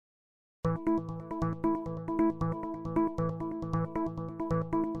This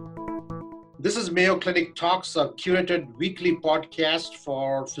is Mayo Clinic Talks, a curated weekly podcast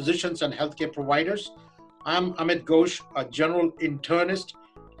for physicians and healthcare providers. I'm Amit Ghosh, a general internist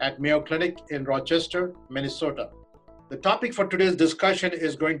at Mayo Clinic in Rochester, Minnesota. The topic for today's discussion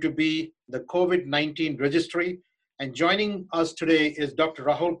is going to be the COVID-19 registry. And joining us today is Dr.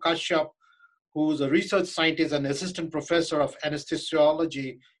 Rahul Kashyap, who's a research scientist and assistant professor of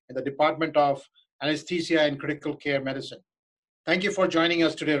anesthesiology in the Department of Anesthesia and Critical Care Medicine. Thank you for joining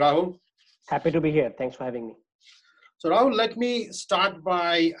us today, Rahul. Happy to be here. Thanks for having me. So Rahul, let me start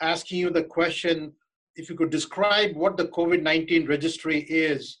by asking you the question, if you could describe what the COVID-19 registry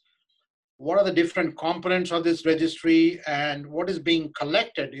is, what are the different components of this registry, and what is being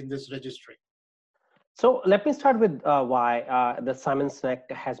collected in this registry? So let me start with why the Simon Sinek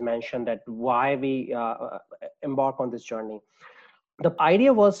has mentioned that why we embark on this journey. The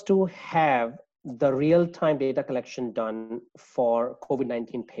idea was to have the real-time data collection done for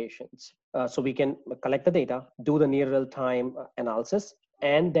COVID-19 patients. So we can collect the data, do the near real-time analysis,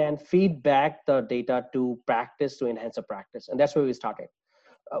 and then feed back the data to practice to enhance the practice. And that's where we started.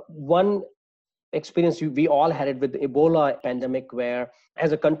 One experience we all had it with the Ebola pandemic, where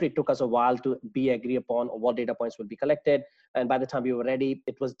as a country it took us a while to agree upon what data points would be collected, and by the time we were ready,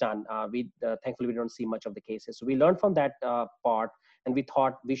 it was done. Thankfully we don't see much of the cases, so we learned from that part, and we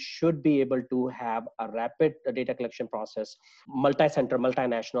thought we should be able to have a rapid data collection process, multi-center,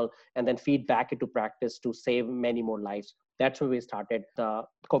 multinational, and then feed back into practice to save many more lives. That's where we started the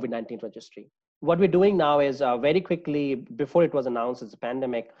COVID-19 registry. What we're doing now is very quickly, before it was announced as a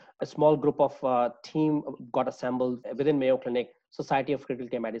pandemic, a small group of team got assembled within Mayo Clinic, Society of Critical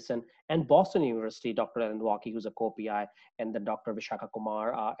Care Medicine, and Boston University, Dr. Ellen Walkie, who's a co-PI, and then Dr. Vishakha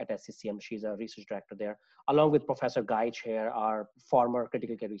Kumar at SCCM. She's a research director there, along with Professor Guy Chair, our former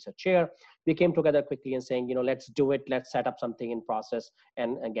critical care research chair. We came together quickly and saying, let's do it. Let's set up something in process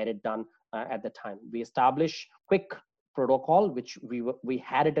and get it done at the time. We established quick protocol, which we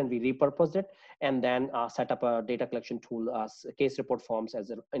had it and we repurposed it, and then set up a data collection tool, case report forms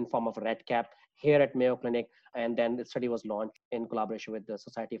in form of REDCap here at Mayo Clinic. And then the study was launched in collaboration with the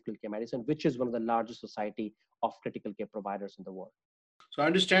Society of Critical Care Medicine, which is one of the largest society of critical care providers in the world. So I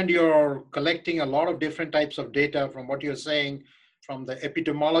understand you're collecting a lot of different types of data from what you're saying. From the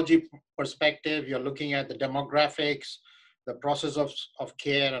epidemiology perspective, you're looking at the demographics, the process of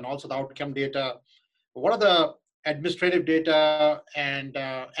care, and also the outcome data. What are the administrative data and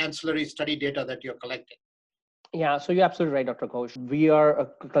ancillary study data that you're collecting? Yeah, so you're absolutely right, Dr. Ghosh. We are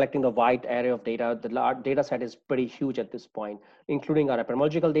collecting a wide array of data. The data set is pretty huge at this point, including our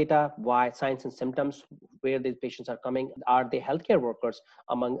epidemiological data, why signs and symptoms, where these patients are coming, are they healthcare workers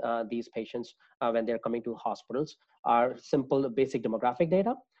among these patients when they're coming to hospitals, our simple basic demographic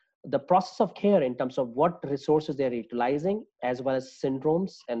data, the process of care in terms of what resources they're utilizing, as well as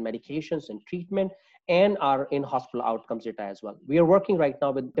syndromes and medications and treatment, and our in-hospital outcomes data as well. We are working right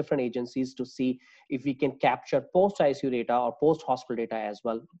now with different agencies to see if we can capture post-ICU data or post-hospital data as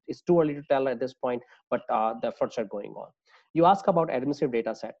well. It's too early to tell at this point, but the efforts are going on. You ask about administrative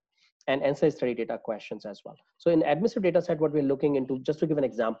data set and ancillary study data questions as well. So in administrative data set, what we're looking into, just to give an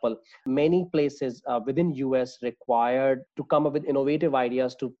example, many places within US required to come up with innovative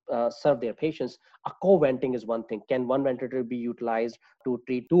ideas to serve their patients. A co-venting is one thing. Can one ventilator be utilized to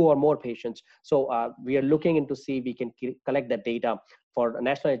treat two or more patients? So we are looking into see if we can collect that data for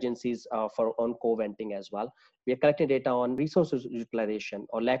national agencies for on co-venting as well. We are collecting data on resources utilization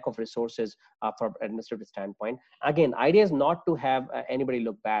or lack of resources from administrative standpoint. Again, idea is not to have anybody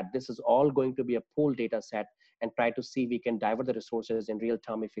look bad. This is all going to be a pooled data set and try to see if we can divert the resources in real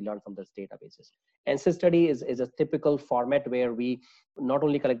time if we learn from these databases. NCIS study is a typical format where we not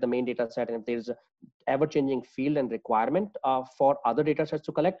only collect the main data set, and if there's an ever-changing field and requirement for other data sets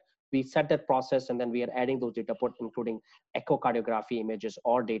to collect, we set that process, and then we are adding those data points, including echocardiography images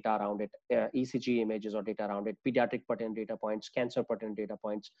or data around it, ECG images or data around it, pediatric pertinent data points, cancer pertinent data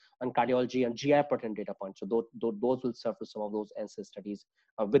points, and cardiology and GI pertinent data points. So those will serve to some of those NCIS studies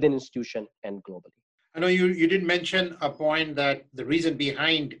within institution and globally. I know you did mention a point that the reason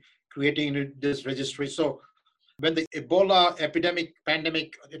behind creating this registry. So when the Ebola epidemic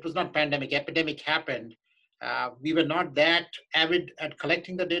happened, we were not that avid at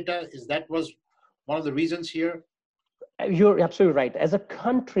collecting the data. That was one of the reasons here? You're absolutely right. As a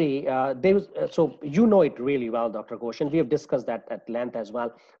country, so you know it really well, Dr. Ghosh, and we have discussed that at length as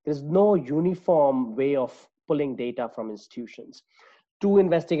well. There's no uniform way of pulling data from institutions. two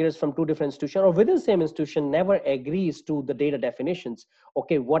investigators from two different institutions or within the same institution never agrees to the data definitions.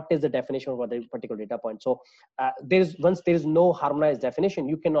 Okay, what is the definition of a particular data point? So once there is no harmonized definition,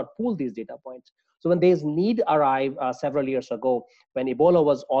 you cannot pool these data points. So when this need arrived several years ago, when Ebola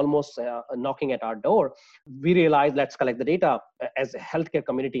was almost knocking at our door, we realized let's collect the data as a healthcare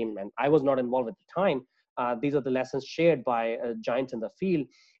community. And I was not involved at the time. These are the lessons shared by giants in the field.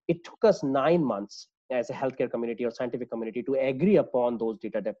 It took us 9 months as a healthcare community or scientific community to agree upon those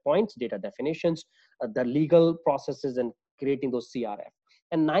data points, data definitions, the legal processes, and creating those CRF.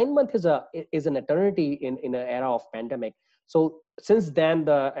 And 9 months is an eternity in an era of pandemic. So since then,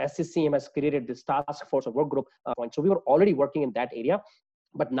 the SCCM has created this task force or work group point. So we were already working in that area,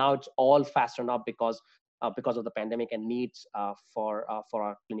 but now it's all faster now because of the pandemic and needs for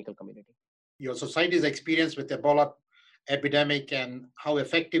our clinical community. Your society's experience with Ebola epidemic and how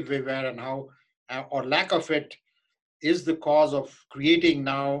effective we were and how or lack of it is the cause of creating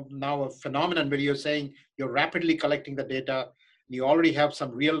now a phenomenon where you're saying you're rapidly collecting the data, you already have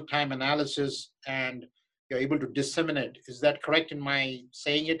some real-time analysis, and you're able to disseminate. Is that correct in my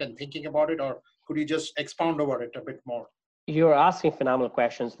saying it and thinking about it, or could you just expound over it a bit more? You're asking phenomenal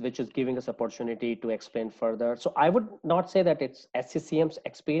questions, which is giving us opportunity to explain further. So I would not say that it's SCCM's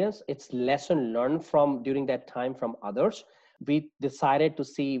experience, it's lesson learned from during that time from others. We decided to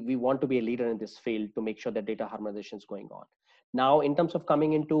see we want to be a leader in this field to make sure that data harmonization is going on. Now, in terms of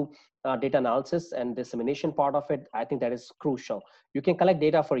coming into data analysis and dissemination part of it, I think that is crucial. You can collect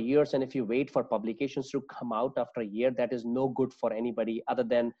data for years, and if you wait for publications to come out after a year, that is no good for anybody other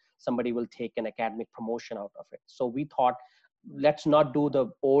than somebody will take an academic promotion out of it. So we thought, let's not do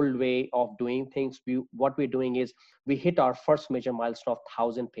the old way of doing things. What we're doing is we hit our first major milestone of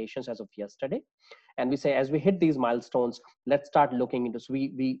 1,000 patients as of yesterday. And we say, as we hit these milestones, let's start looking into, so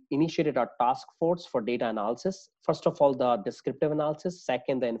we initiated our task force for data analysis. First of all, the descriptive analysis,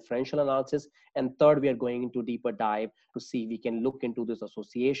 second, the inferential analysis, and third, we are going into deeper dive to see we can look into these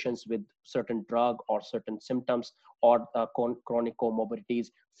associations with certain drug or certain symptoms or chronic comorbidities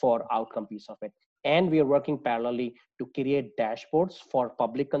for outcome piece of it. And we are working parallelly to create dashboards for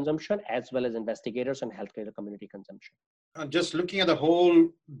public consumption as well as investigators and healthcare community consumption. Just looking at the whole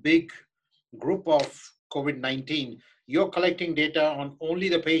big group of COVID-19, you're collecting data on only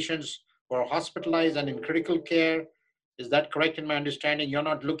the patients who are hospitalized and in critical care. Is that correct in my understanding? You're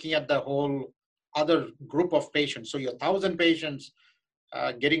not looking at the whole other group of patients. So your 1,000 patients,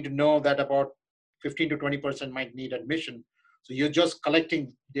 getting to know that about 15 to 20% might need admission. So you're just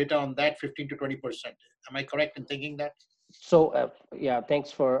collecting data on that 15 to 20%. Am I correct in thinking that? So yeah,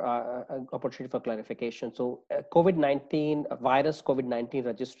 thanks for opportunity for clarification. So COVID-19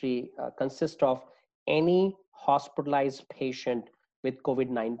 registry consists of any hospitalized patient with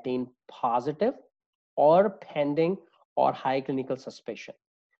COVID-19 positive or pending or high clinical suspicion.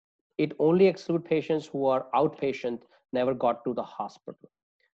 It only excludes patients who are outpatient, never got to the hospital.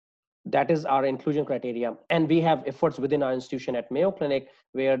 That is our inclusion criteria. And we have efforts within our institution at Mayo Clinic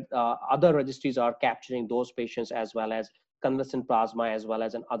where other registries are capturing those patients as well as convalescent plasma as well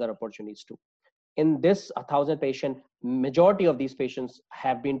as in other opportunities too. In this 1,000 patient, majority of these patients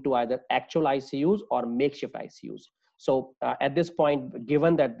have been to either actual ICUs or makeshift ICUs. So at this point,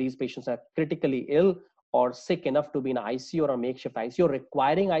 given that these patients are critically ill or sick enough to be in ICU or a makeshift ICU,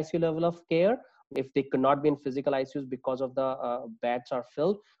 requiring ICU level of care, if they could not be in physical ICUs because of the beds are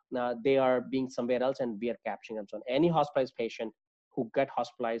filled, they are being somewhere else and we are capturing them. So any hospitalized patient who get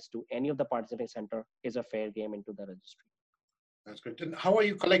hospitalized to any of the participating center is a fair game into the registry. That's good. And how are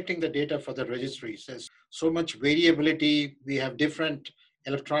you collecting the data for the registries? There's so much variability. We have different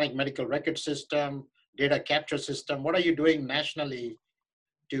electronic medical record system, data capture system. What are you doing nationally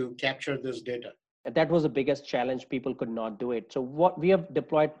to capture this data? That was the biggest challenge. People could not do it. So what we have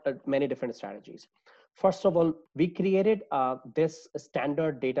deployed many different strategies. First of all, we created this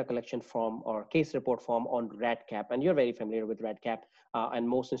standard data collection form or case report form on REDCap, and you're very familiar with REDCap and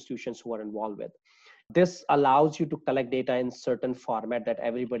most institutions who are involved with. This allows you to collect data in certain format that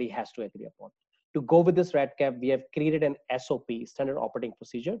everybody has to agree upon. To go with this REDCap, we have created an SOP, standard operating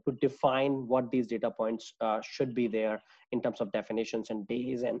procedure, to define what these data points should be there in terms of definitions and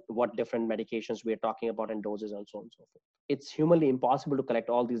days and what different medications we are talking about and doses and so on and so forth. It's humanly impossible to collect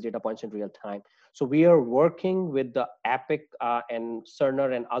all these data points in real time. So we are working with the Epic and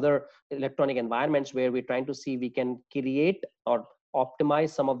Cerner and other electronic environments where we're trying to see we can create or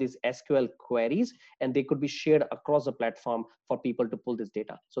optimize some of these SQL queries, and they could be shared across the platform for people to pull this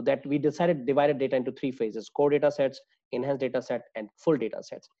data. So that we divided data into 3 phases: core data sets, enhanced data set, and full data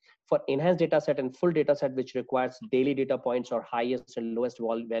sets. For enhanced data set and full data set, which requires daily data points or highest and lowest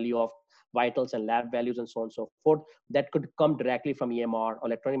value of vitals and lab values and so on and so forth, that could come directly from EMR or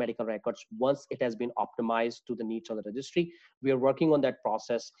electronic medical records once it has been optimized to the needs of the registry. We are working on that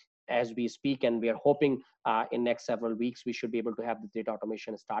process as we speak, and we are hoping in next several weeks we should be able to have the data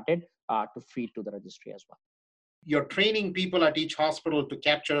automation started to feed to the registry as well. You're training people at each hospital to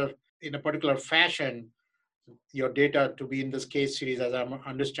capture in a particular fashion your data to be in this case series, as I'm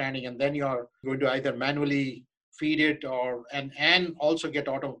understanding, and then you're going to either manually feed it or and also get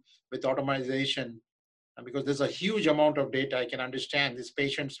with automation. And because there's a huge amount of data, I can understand these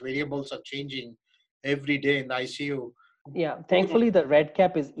patients' variables are changing every day in the ICU. Yeah, thankfully the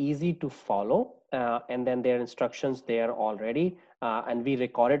REDCap is easy to follow, and then there are instructions there already. And we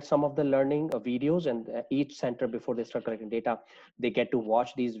recorded some of the learning videos, and each center, before they start collecting data, they get to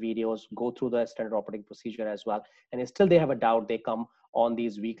watch these videos, go through the standard operating procedure as well. And still they have a doubt, they come on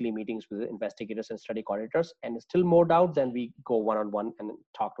these weekly meetings with investigators and study coordinators, and still more doubt, then we go one-on-one and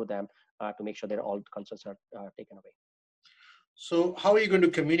talk to them to make sure that all concerns are taken away. So how are you going to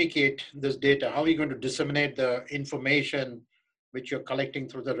communicate this data? How are you going to disseminate the information which you're collecting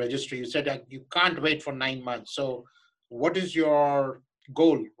through the registry? You said that you can't wait for 9 months. So what is your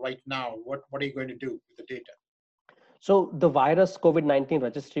goal right now? What are you going to do with the data? So the virus COVID-19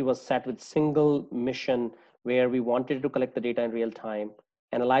 registry was set with single mission where we wanted to collect the data in real time,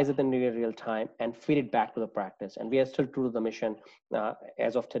 analyze it in real time, and feed it back to the practice. And we are still true to the mission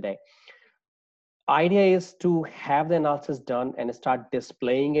as of today. Idea is to have the analysis done and start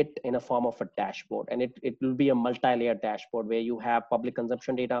displaying it in a form of a dashboard, and it will be a multi-layer dashboard where you have public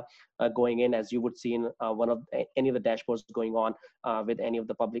consumption data going in, as you would see in any of the dashboards going on with any of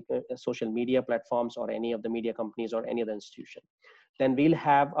the public social media platforms or any of the media companies or any other institution. Then we'll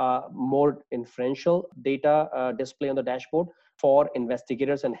have more inferential data display on the dashboard for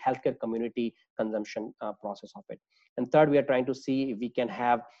investigators and healthcare community consumption process of it. And third, we are trying to see if we can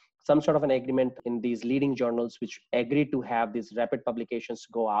have some sort of an agreement in these leading journals which agree to have these rapid publications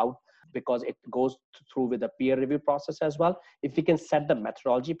go out, because it goes through with a peer review process as well. If we can set the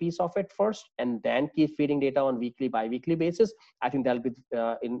methodology piece of it first and then keep feeding data on weekly, bi-weekly basis, I think that'll be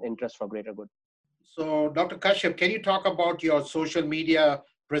in interest for greater good. So Dr. Kashyap, can you talk about your social media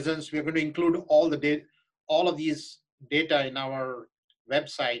presence? We're going to include all of these data in our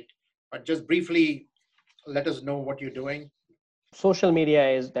website, but just briefly let us know what you're doing. Social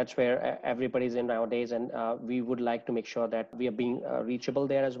media that's where everybody's in nowadays, and we would like to make sure that we are being reachable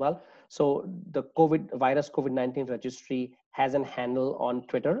there as well. So the COVID-19 registry has a handle on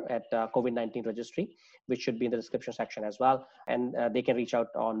Twitter at COVID-19 registry, which should be in the description section as well. And they can reach out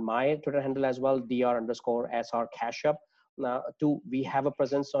on my Twitter handle as well, dr_sr Kashyap. We have a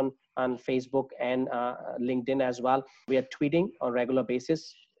presence on Facebook and LinkedIn as well. We are tweeting on regular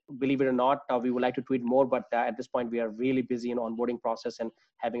basis. Believe it or not, we would like to tweet more, but at this point, we are really busy in onboarding process and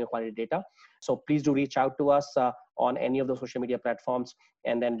having a quality data. So please do reach out to us on any of the social media platforms,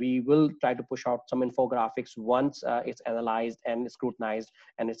 and then we will try to push out some infographics once it's analyzed and scrutinized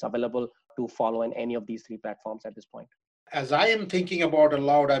and it's available to follow in any of these three platforms at this point. As I am thinking about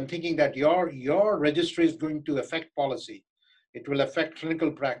aloud, I'm thinking that your registry is going to affect policy. It will affect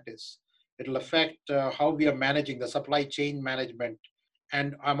clinical practice. It will affect how we are managing the supply chain management.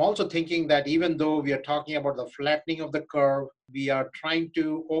 And I'm also thinking that even though we are talking about the flattening of the curve, we are trying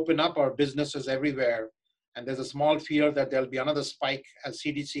to open up our businesses everywhere. And there's a small fear that there'll be another spike, as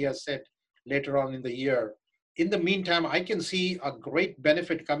CDC has said, later on in the year. In the meantime, I can see a great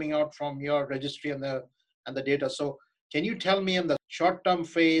benefit coming out from your registry and the data. So can you tell me in the short-term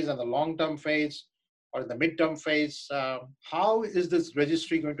phase and the long-term phase or in the mid-term phase, how is this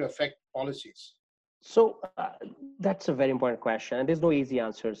registry going to affect policies? So that's a very important question, and there's no easy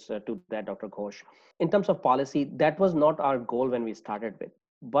answers to that, Dr. Ghosh. In terms of policy, that was not our goal when we started with,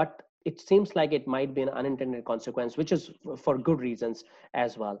 but it seems like it might be an unintended consequence, which is for good reasons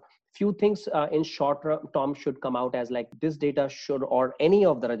as well. Few things in short term should come out as like this data should, or any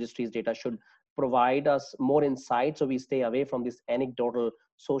of the registry's data should provide us more insight, so we stay away from this anecdotal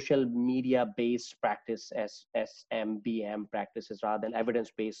social media based practice as SMBM practices rather than evidence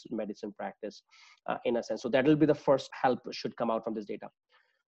based medicine practice in a sense. So that will be the first help should come out from this data.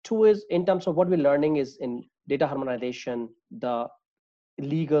 Two is in terms of what we're learning is in data harmonization, the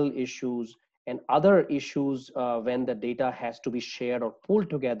legal issues and other issues when the data has to be shared or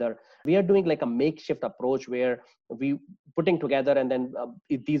pulled together. We are doing like a makeshift approach where we putting together and then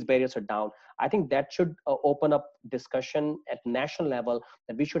if these barriers are down. I think that should open up discussion at national level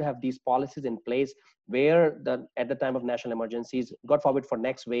that we should have these policies in place where at the time of national emergencies, God forbid for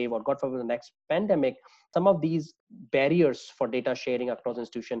next wave or God forbid the next pandemic, some of these barriers for data sharing across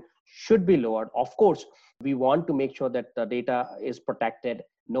institution should be lowered. Of course, we want to make sure that the data is protected,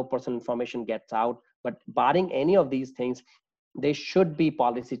 no personal information gets out. But barring any of these things, there should be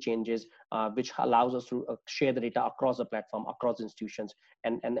policy changes which allows us to share the data across the platform, across institutions,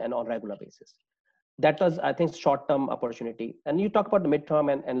 and on regular basis. That was, I think, short-term opportunity. And you talk about the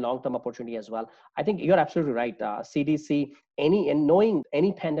midterm and long-term opportunity as well. I think you're absolutely right. CDC, knowing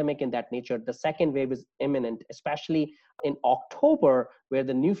any pandemic in that nature, the second wave is imminent, especially in October, where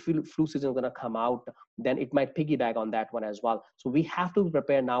the new flu season is going to come out, then it might piggyback on that one as well. So we have to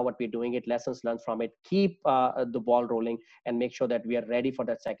prepare now what we're doing it, lessons learned from it, keep the ball rolling, and make sure that we are ready for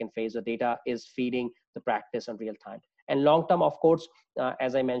that second phase. The data is feeding the practice in real time. And long term, of course,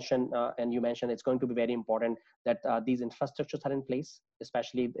 as I mentioned, and you mentioned, it's going to be very important that these infrastructures are in place,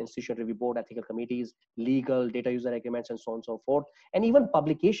 especially the Institution Review Board, ethical committees, legal, data user agreements, and so on and so forth. And even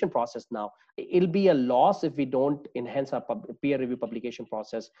publication process now. It'll be a loss if we don't enhance our peer review publication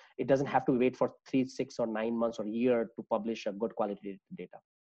process. It doesn't have to wait for 3, 6, or 9 months or a year to publish a good quality data.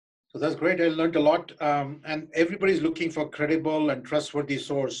 So that's great. I learned a lot. And everybody's looking for credible and trustworthy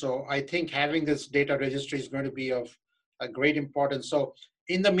source. So I think having this data registry is going to be of a great importance. So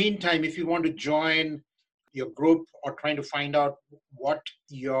in the meantime, if you want to join your group or trying to find out what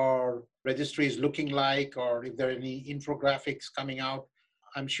your registry is looking like, or if there are any infographics coming out,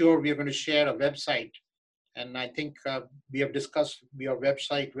 I'm sure we are going to share a website. And I think we have discussed your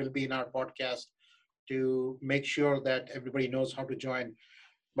website will be in our podcast to make sure that everybody knows how to join.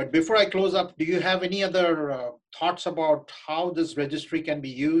 But before I close up, do you have any other thoughts about how this registry can be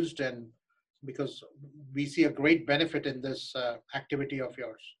used? And because we see a great benefit in this activity of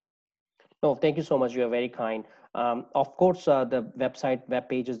yours. No, thank you so much. You are very kind. Of course, the web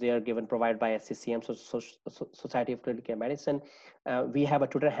pages they are given provided by SCCM, Society of Critical Care Medicine. We have a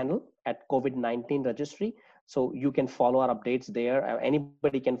Twitter handle at COVID-19 Registry. So you can follow our updates there.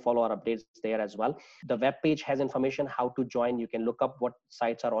 Anybody can follow our updates there as well. The web page has information how to join. You can look up what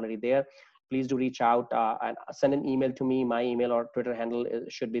sites are already there. Please do reach out and send an email to me. My email or Twitter handle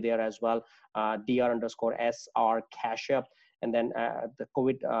should be there as well. Dr_SR Kashyap. And then the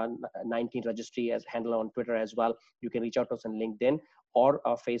COVID-19 registry as handle on Twitter as well. You can reach out to us on LinkedIn or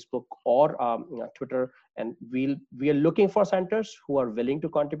Facebook or Twitter. And we are looking for centers who are willing to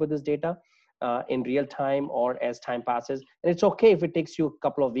contribute this data in real time or as time passes. And it's okay if it takes you a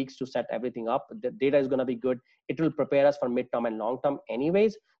couple of weeks to set everything up. The data is going to be good. It will prepare us for midterm and long term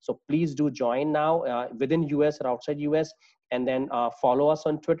anyways. So please do join now within US or outside US, and then follow us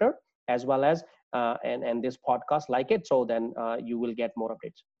on Twitter as well as and this podcast, like it, so then you will get more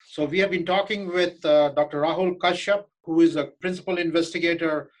updates. So we have been talking with Dr. Rahul Kashyap, who is a principal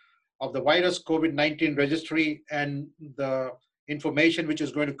investigator of the virus COVID-19 registry, and the information which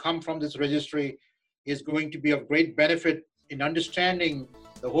is going to come from this registry is going to be of great benefit in understanding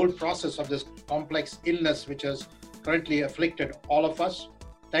the whole process of this complex illness which has currently afflicted all of us.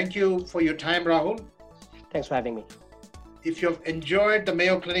 Thank you for your time, Rahul. Thanks for having me. If you've enjoyed the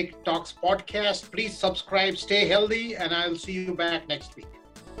Mayo Clinic Talks podcast, please subscribe, stay healthy, and I'll see you back next week.